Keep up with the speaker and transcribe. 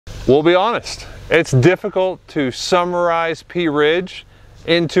We'll be honest, it's difficult to summarize Pea Ridge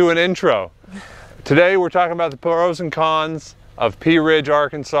into an intro. Today we're talking about the pros and cons of Pea Ridge,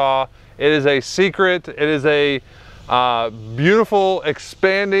 Arkansas. It is a secret, it is a beautiful,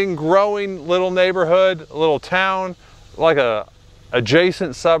 expanding, growing little neighborhood, little town, like a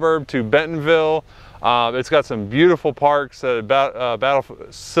adjacent suburb to Bentonville. It's got some beautiful parks,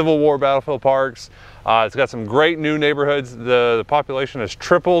 Civil War battlefield parks. It's got some great new neighborhoods. The population has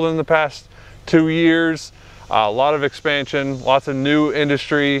tripled in the past 2 years. A lot of expansion, lots of new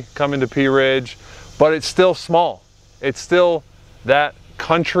industry coming to Pea Ridge, but it's still small. It's still that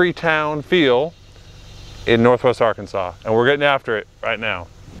country town feel in Northwest Arkansas, and we're getting after it right now.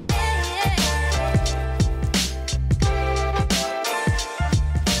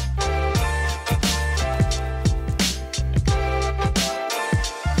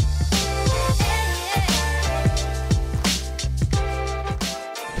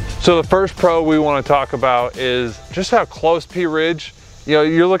 So the first pro we want to talk about is just how close Pea Ridge,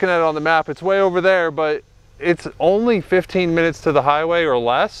 you're looking at it on the map, it's way over there, but it's only 15 minutes to the highway or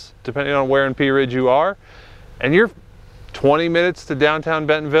less, depending on where in Pea Ridge you are. And you're 20 minutes to downtown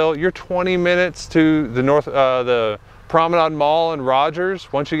Bentonville. You're 20 minutes to the the Promenade Mall and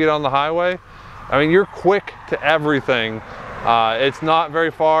Rogers once you get on the highway. I mean, you're quick to everything. It's not very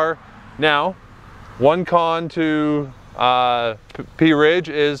far. Now, one con to Pea Ridge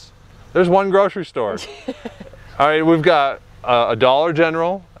is there's one grocery store. All right, we've got a Dollar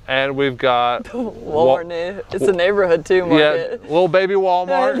General, and we've got Walmart. It's a neighborhood too, market. Yeah, little baby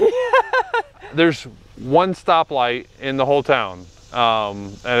Walmart. There's one stoplight in the whole town,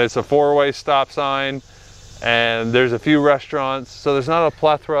 and it's a four-way stop sign, and there's a few restaurants, so there's not a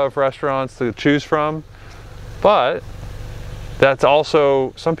plethora of restaurants to choose from, but that's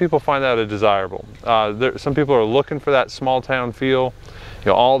also, some people find that desirable. Some people are looking for that small town feel.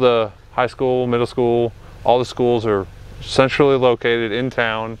 All the high school, middle school, all the schools are centrally located in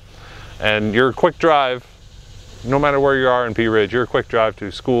town, and you're a quick drive, no matter where you are in Pea Ridge, you're a quick drive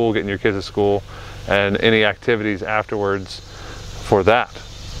to school, getting your kids to school, and any activities afterwards for that.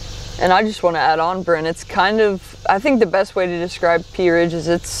 And I just want to add on, Brent, it's kind of, I think the best way to describe Pea Ridge is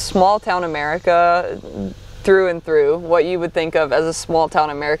it's small town America through and through. What you would think of as a small town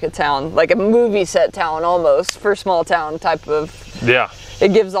America town, like a movie set town almost, for small town type of, yeah.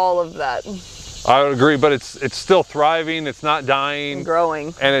 It gives all of that. I would agree, but it's still thriving, it's not dying. And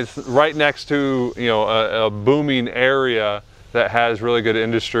growing. And it's right next to, a booming area that has really good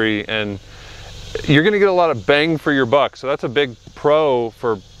industry, and you're gonna get a lot of bang for your buck. So that's a big pro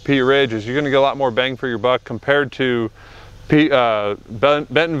for Pea Ridge, is you're gonna get a lot more bang for your buck compared to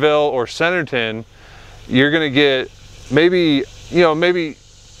Bentonville or Centerton. You're gonna get maybe in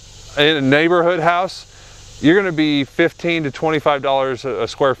a neighborhood house, you're gonna be $15 to $25 a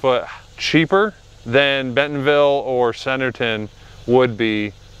square foot cheaper than Bentonville or Centerton would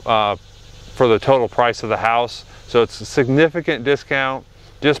be for the total price of the house. So it's a significant discount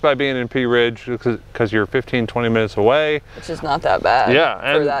just by being in Pea Ridge, because you're 15-20 minutes away. Which is not that bad,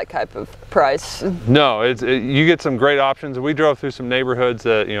 yeah, for that type of price. No, you get some great options. We drove through some neighborhoods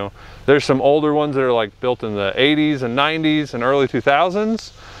that, there's some older ones that are like built in the 80s and 90s and early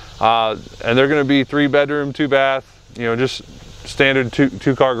 2000s. And they're gonna be 3-bedroom, 2-bath, just standard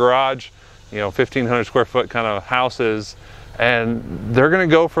two-car garage, 1,500 square foot kind of houses. And they're gonna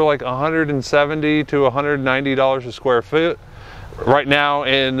go for like $170 to $190 a square foot right now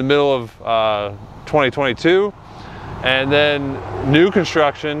in the middle of 2022. And then new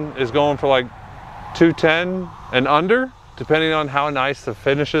construction is going for like $210 and under, depending on how nice the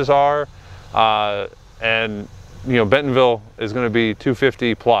finishes are. And Bentonville is going to be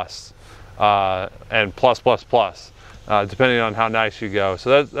 $250 plus, and plus, depending on how nice you go.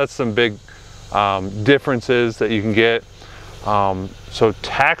 So that's some big differences that you can get. So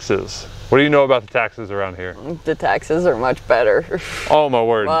taxes. What do you know about the taxes around here? The taxes are much better. Oh my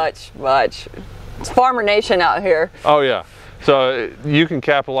word. Much. It's farmer nation out here. Oh yeah. So you can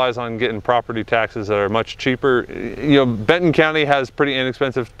capitalize on getting property taxes that are much cheaper. Benton County has pretty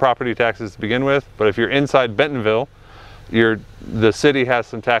inexpensive property taxes to begin with, but if you're inside Bentonville, the city has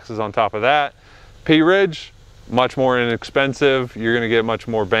some taxes on top of that. Pea Ridge, much more inexpensive. You're gonna get much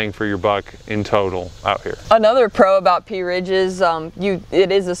more bang for your buck in total out here. Another pro about Pea Ridge is it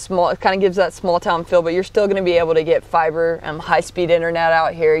kind of gives that small town feel, but you're still gonna be able to get fiber and high-speed internet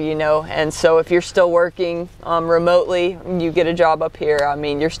out here, and so if you're still working remotely, you get a job up here,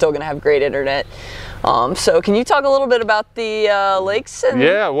 you're still gonna have great internet. So can you talk a little bit about the lakes?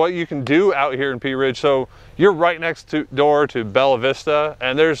 Yeah, what you can do out here in Pea Ridge. So you're right next door to Bella Vista,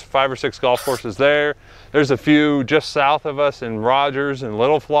 and there's 5 or 6 golf courses there. There's a few just south of us in Rogers and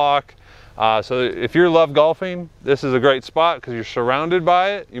Little Flock. So if you love golfing, this is a great spot because you're surrounded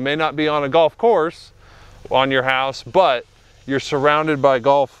by it. You may not be on a golf course on your house, but you're surrounded by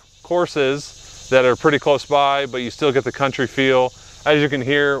golf courses that are pretty close by, but you still get the country feel. As you can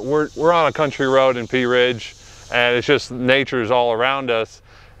hear, we're on a country road in Pea Ridge, and it's just nature's all around us.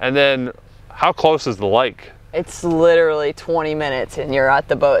 And then how close is the lake? It's literally 20 minutes and you're at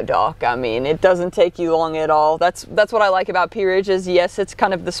the boat dock. I mean, it doesn't take you long at all. That's what I like about Pea Ridge is, yes, it's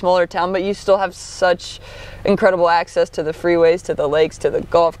kind of the smaller town, but you still have such incredible access to the freeways, to the lakes, to the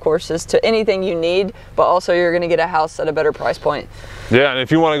golf courses, to anything you need, but also you're gonna get a house at a better price point. Yeah, and if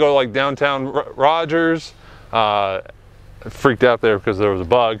you wanna go like downtown Rogers, freaked out there because there was a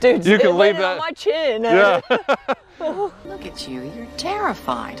bug. Dude, you can leave on that my chin. Yeah. Look at you, you're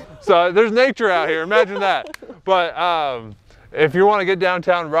terrified. So there's nature out here, imagine that. But if you want to get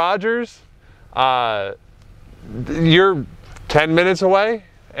downtown Rogers, you're 10 minutes away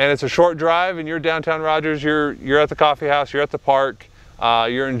and it's a short drive and you're downtown Rogers, you're at the coffee house, you're at the park,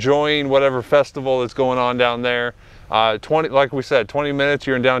 you're enjoying whatever festival that's going on down there. Like we said, 20 minutes,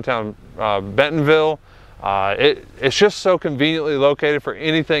 you're in downtown Bentonville. It's just so conveniently located for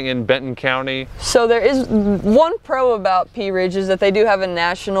anything in Benton County. So there is one pro about Pea Ridge is that they do have a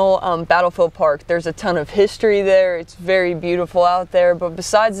national battlefield park. There's a ton of history there. It's very beautiful out there. But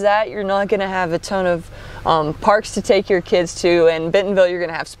besides that, you're not going to have a ton of parks to take your kids to. In Bentonville, you're going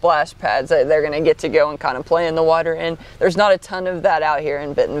to have splash pads that they're going to get to go and kind of play in the water. And there's not a ton of that out here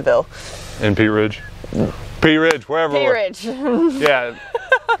in Bentonville. In Pea Ridge? Pea Ridge, wherever. Pea Ridge. Yeah.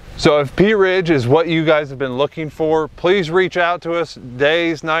 So if Pea Ridge is what you guys have been looking for, please reach out to us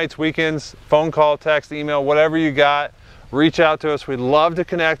days, nights, weekends, phone call, text, email, whatever you got. Reach out to us. We'd love to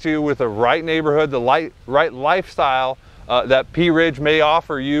connect you with the right neighborhood, the right lifestyle that Pea Ridge may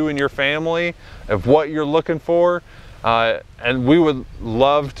offer you and your family of what you're looking for. And we would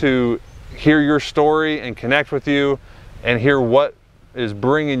love to hear your story and connect with you and hear what is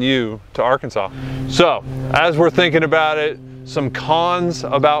bringing you to Arkansas. So as we're thinking about it, some cons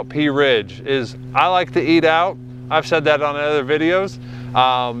about Pea Ridge is I like to eat out. I've said that on other videos.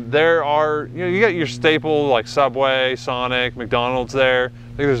 There are, you got your staple like Subway, Sonic, McDonald's there. I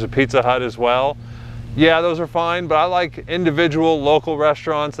think there's a Pizza Hut as well. Yeah, those are fine, but I like individual local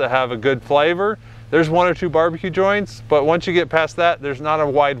restaurants that have a good flavor. There's one or two barbecue joints, but once you get past that, there's not a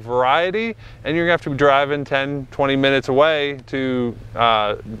wide variety, and you're gonna have to be driving 10, 20 minutes away to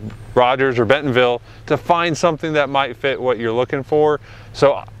Rogers or Bentonville to find something that might fit what you're looking for.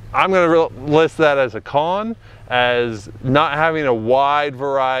 So I'm gonna list that as a con, as not having a wide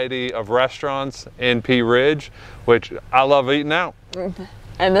variety of restaurants in Pea Ridge, which I love eating out.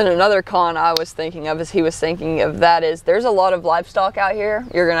 And then another con I was thinking of, as he was thinking of that, is there's a lot of livestock out here.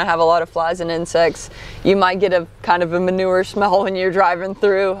 You're gonna have a lot of flies and insects. You might get a kind of a manure smell when you're driving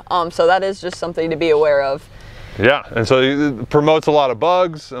through. So that is just something to be aware of. Yeah, and so it promotes a lot of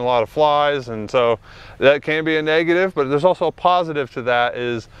bugs and a lot of flies, and so that can be a negative, but there's also a positive to that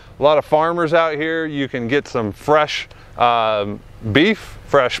is a lot of farmers out here. You can get some fresh beef,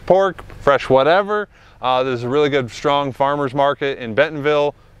 fresh pork, fresh whatever. There's a really good strong farmers market in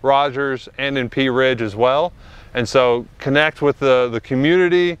Bentonville, Rogers, and in Pea Ridge as well. And so connect with the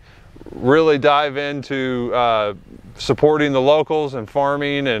community, really dive into supporting the locals and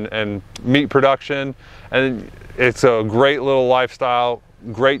farming and meat production. And it's a great little lifestyle,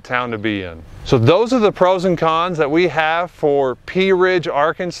 great town to be in. So those are the pros and cons that we have for Pea Ridge,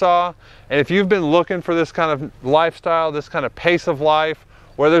 Arkansas. And if you've been looking for this kind of lifestyle, this kind of pace of life,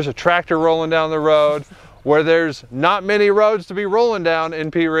 where there's a tractor rolling down the road, where there's not many roads to be rolling down in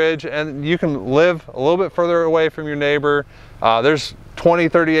Pea Ridge, and you can live a little bit further away from your neighbor. There's 20,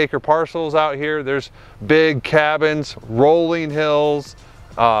 30 acre parcels out here. There's big cabins, rolling hills.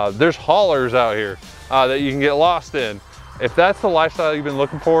 There's haulers out here that you can get lost in. If that's the lifestyle you've been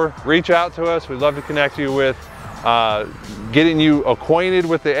looking for, reach out to us. We'd love to connect you with getting you acquainted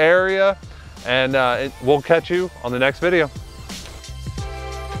with the area, and we'll catch you on the next video.